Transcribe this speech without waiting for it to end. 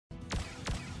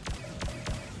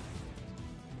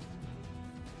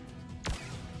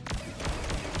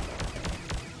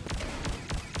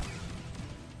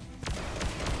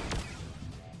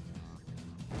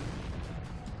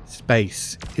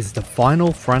Space is the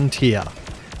final frontier.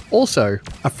 Also,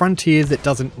 a frontier that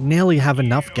doesn't nearly have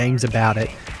enough games about it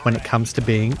when it comes to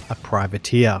being a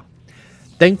privateer.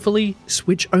 Thankfully,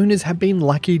 Switch owners have been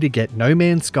lucky to get No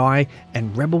Man's Sky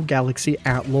and Rebel Galaxy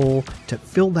Outlaw to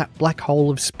fill that black hole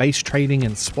of space trading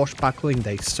and swashbuckling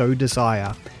they so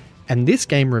desire. And this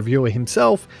game reviewer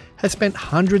himself has spent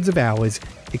hundreds of hours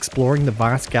exploring the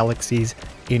vast galaxies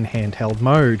in handheld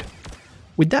mode.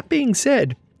 With that being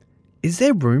said, is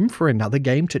there room for another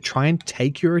game to try and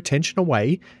take your attention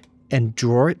away and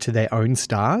draw it to their own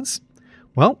stars?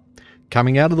 Well,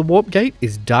 coming out of the Warp Gate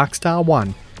is Darkstar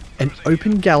One, an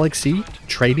open galaxy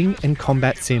trading and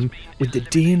combat sim with the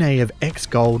DNA of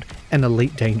X-Gold and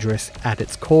Elite Dangerous at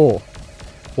its core.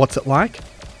 What's it like?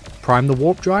 Prime the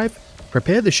warp drive,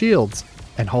 prepare the shields,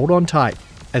 and hold on tight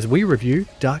as we review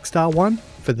Darkstar One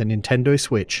for the Nintendo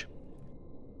Switch.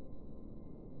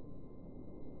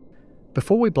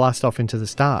 Before we blast off into the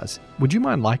stars, would you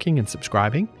mind liking and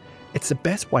subscribing? It's the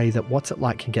best way that What's It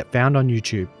Like can get found on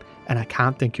YouTube, and I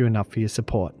can't thank you enough for your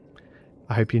support.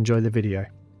 I hope you enjoy the video.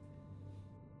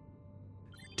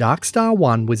 Darkstar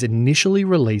One was initially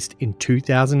released in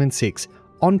 2006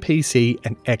 on PC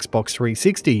and Xbox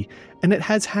 360, and it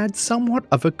has had somewhat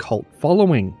of a cult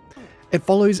following. It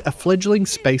follows a fledgling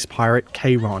space pirate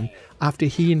Kayron after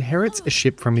he inherits a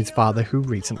ship from his father who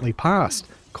recently passed,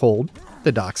 called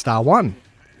the Darkstar One.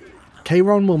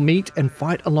 Kayron will meet and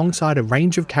fight alongside a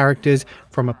range of characters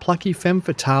from a plucky femme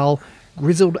fatale,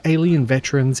 grizzled alien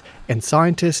veterans, and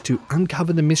scientists to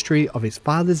uncover the mystery of his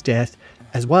father's death,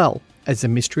 as well as the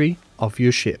mystery of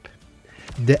your ship.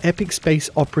 The epic space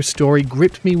opera story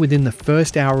gripped me within the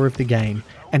first hour of the game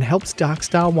and helps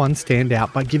Darkstar One stand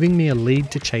out by giving me a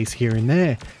lead to chase here and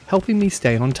there, helping me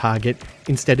stay on target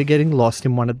instead of getting lost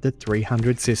in one of the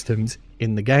 300 systems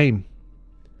in the game.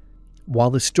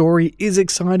 While the story is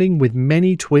exciting with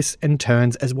many twists and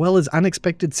turns as well as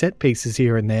unexpected set pieces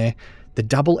here and there, the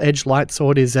double-edged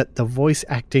lightsword is that the voice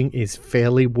acting is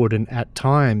fairly wooden at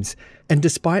times, and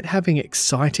despite having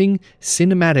exciting,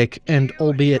 cinematic and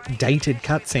albeit dated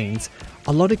cutscenes,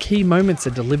 a lot of key moments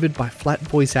are delivered by flat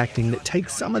voice acting that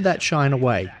takes some of that shine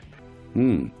away.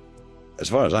 As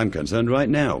far as I'm concerned right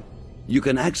now, you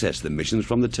can access the missions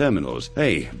from the terminals.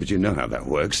 Hey, but you know how that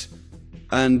works.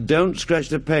 And don't scratch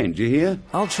the paint, you hear?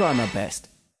 I'll try my best.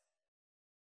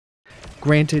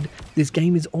 Granted, this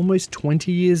game is almost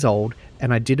 20 years old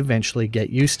and I did eventually get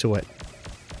used to it.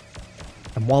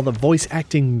 And while the voice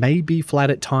acting may be flat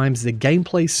at times, the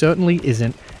gameplay certainly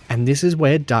isn't, and this is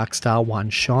where Darkstar One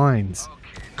shines.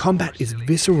 Combat is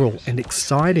visceral and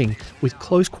exciting, with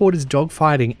close quarters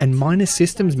dogfighting and minor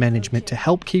systems management to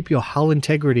help keep your hull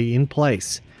integrity in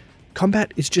place.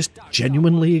 Combat is just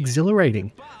genuinely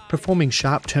exhilarating, performing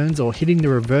sharp turns or hitting the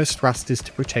reverse thrusters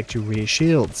to protect your rear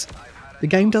shields. The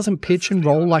game doesn't pitch and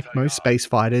roll like most space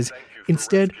fighters,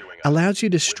 instead allows you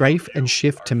to strafe and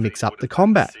shift to mix up the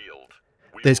combat.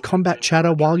 There's combat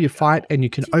chatter while you fight, and you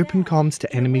can open comms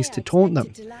to enemies to taunt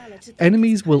them.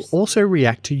 Enemies will also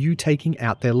react to you taking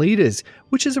out their leaders,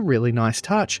 which is a really nice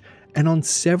touch, and on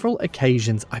several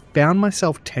occasions I found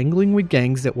myself tangling with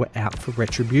gangs that were out for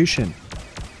retribution,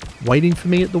 waiting for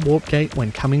me at the warp gate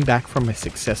when coming back from a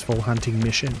successful hunting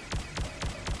mission.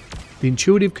 The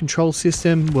intuitive control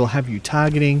system will have you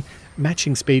targeting,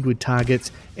 matching speed with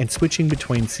targets, and switching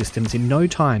between systems in no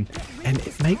time, and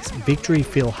it makes victory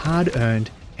feel hard-earned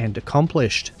and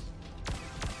accomplished.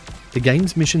 The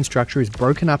game's mission structure is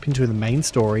broken up into the main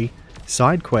story,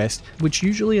 side quests, which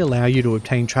usually allow you to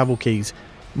obtain travel keys,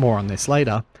 more on this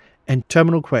later, and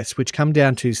terminal quests, which come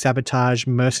down to sabotage,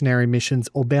 mercenary missions,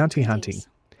 or bounty hunting.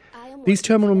 These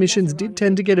terminal missions did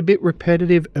tend to get a bit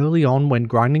repetitive early on when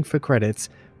grinding for credits,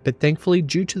 but thankfully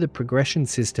due to the progression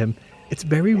system, it's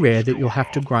very rare that you'll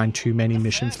have to grind too many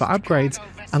missions for upgrades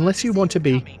unless you want to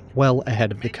be well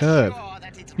ahead of the curve.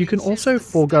 You can also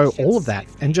forego all of that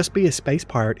and just be a space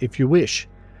pirate if you wish,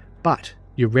 but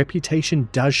your reputation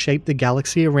does shape the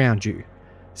galaxy around you,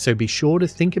 so be sure to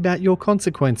think about your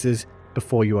consequences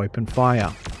before you open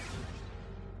fire.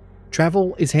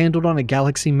 Travel is handled on a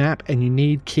galaxy map and you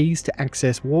need keys to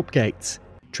access warp gates.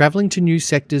 Traveling to new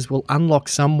sectors will unlock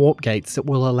some warp gates that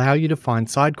will allow you to find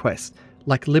side quests,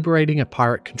 like liberating a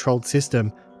pirate-controlled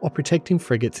system or protecting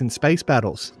frigates in space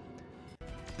battles.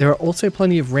 There are also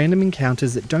plenty of random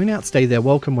encounters that don't outstay their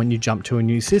welcome when you jump to a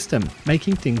new system,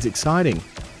 making things exciting.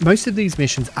 Most of these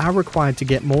missions are required to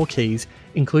get more keys,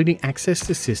 including access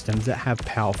to systems that have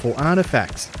powerful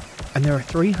artifacts. And there are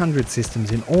 300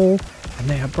 systems in all, and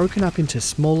they are broken up into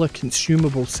smaller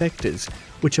consumable sectors,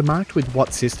 which are marked with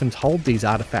what systems hold these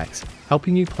artifacts,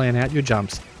 helping you plan out your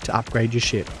jumps to upgrade your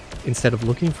ship, instead of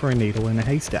looking for a needle in a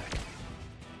haystack.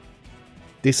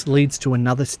 This leads to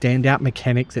another standout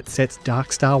mechanic that sets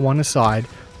Darkstar One aside,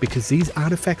 because these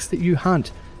artifacts that you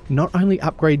hunt not only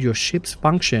upgrade your ship's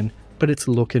function, but its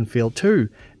look and feel too,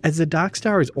 as the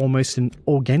Darkstar is almost an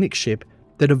organic ship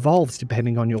that evolves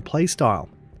depending on your playstyle.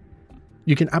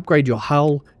 You can upgrade your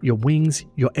hull, your wings,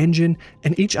 your engine,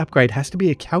 and each upgrade has to be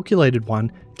a calculated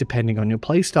one depending on your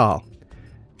playstyle.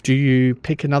 Do you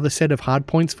pick another set of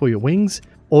hardpoints for your wings,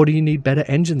 or do you need better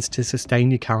engines to sustain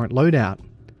your current loadout?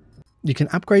 You can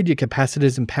upgrade your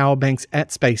capacitors and power banks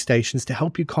at space stations to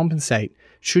help you compensate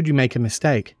should you make a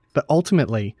mistake, but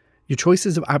ultimately, your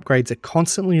choices of upgrades are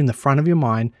constantly in the front of your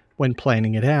mind when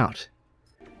planning it out.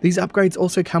 These upgrades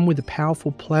also come with the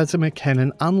powerful plasma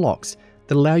cannon unlocks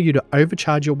that allow you to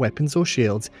overcharge your weapons or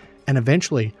shields and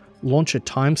eventually launch a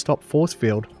time-stop force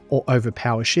field or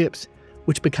overpower ships,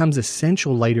 which becomes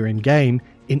essential later in game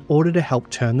in order to help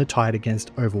turn the tide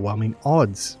against overwhelming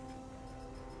odds.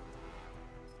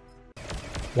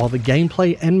 While the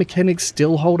gameplay and mechanics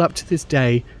still hold up to this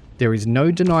day, there is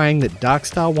no denying that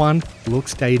Darkstar One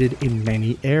looks dated in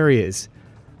many areas.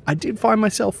 I did find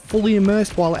myself fully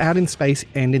immersed while out in space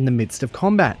and in the midst of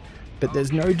combat, but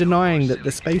there's no denying that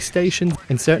the space stations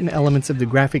and certain elements of the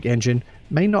graphic engine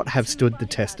may not have stood the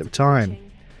test of time.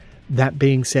 That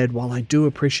being said, while I do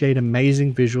appreciate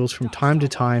amazing visuals from time to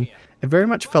time, it very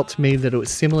much felt to me that it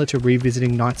was similar to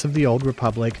revisiting Knights of the Old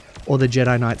Republic or the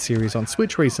Jedi Knight series on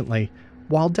Switch recently.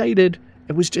 While dated,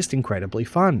 it was just incredibly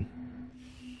fun.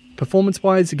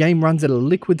 Performance-wise, the game runs at a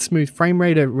liquid smooth frame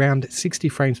rate at around 60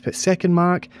 frames per second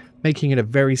mark, making it a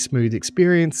very smooth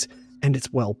experience, and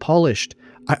it's well polished.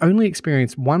 I only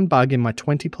experienced one bug in my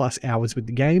 20 plus hours with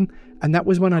the game, and that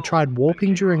was when I tried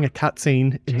warping during a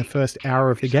cutscene in the first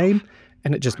hour of the game,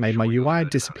 and it just made my UI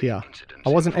disappear. I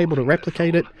wasn't able to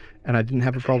replicate it, and I didn't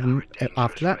have a problem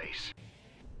after that.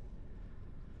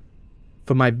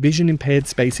 For my vision-impaired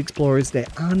space explorers, there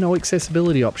are no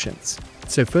accessibility options,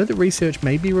 so further research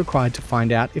may be required to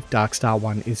find out if Darkstar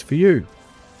One is for you.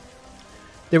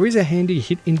 There is a handy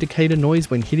hit indicator noise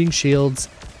when hitting shields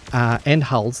and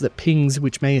hulls that pings,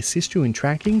 which may assist you in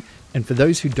tracking, and for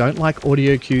those who don't like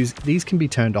audio cues, these can be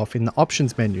turned off in the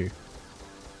options menu.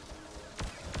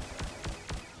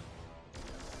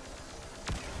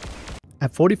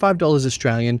 At $45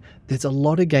 Australian, there's a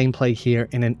lot of gameplay here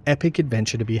and an epic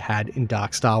adventure to be had in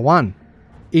Darkstar One.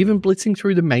 Even blitzing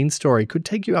through the main story could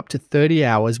take you up to 30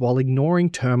 hours while ignoring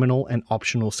terminal and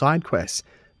optional side quests,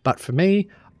 but for me,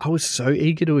 I was so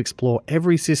eager to explore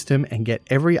every system and get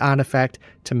every artifact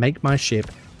to make my ship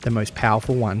the most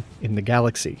powerful one in the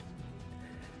galaxy.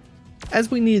 As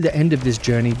we near the end of this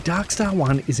journey, Darkstar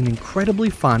One is an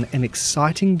incredibly fun and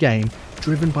exciting game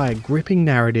driven by a gripping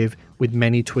narrative with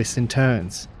many twists and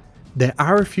turns. There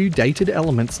are a few dated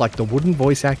elements like the wooden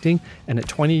voice acting and a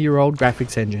 20-year-old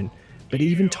graphics engine, but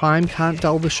even time can't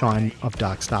dull the shine of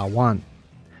Darkstar One.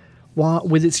 While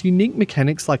with its unique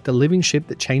mechanics like the living ship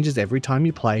that changes every time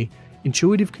you play,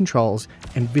 intuitive controls,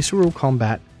 and visceral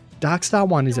combat, Darkstar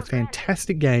One is a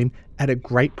fantastic game at a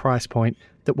great price point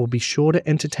that will be sure to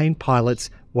entertain pilots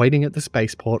waiting at the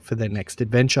spaceport for their next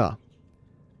adventure.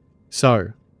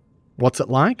 So, what's it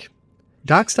like?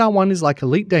 Darkstar One is like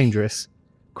Elite Dangerous,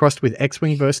 crossed with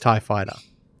X-Wing vs TIE Fighter.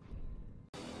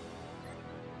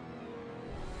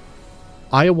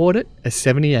 I award it a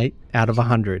 78 out of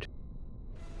 100.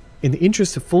 In the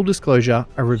interest of full disclosure,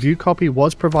 a review copy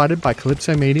was provided by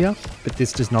Calypso Media, but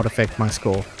this does not affect my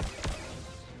score.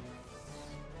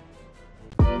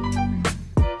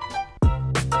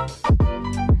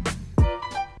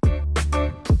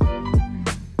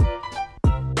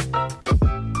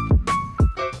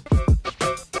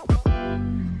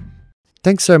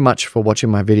 Thanks so much for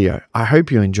watching my video. I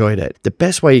hope you enjoyed it. The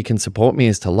best way you can support me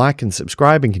is to like and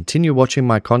subscribe and continue watching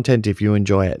my content if you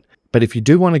enjoy it. But if you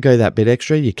do want to go that bit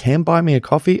extra, you can buy me a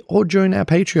coffee or join our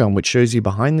Patreon, which shows you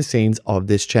behind the scenes of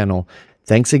this channel.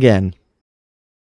 Thanks again.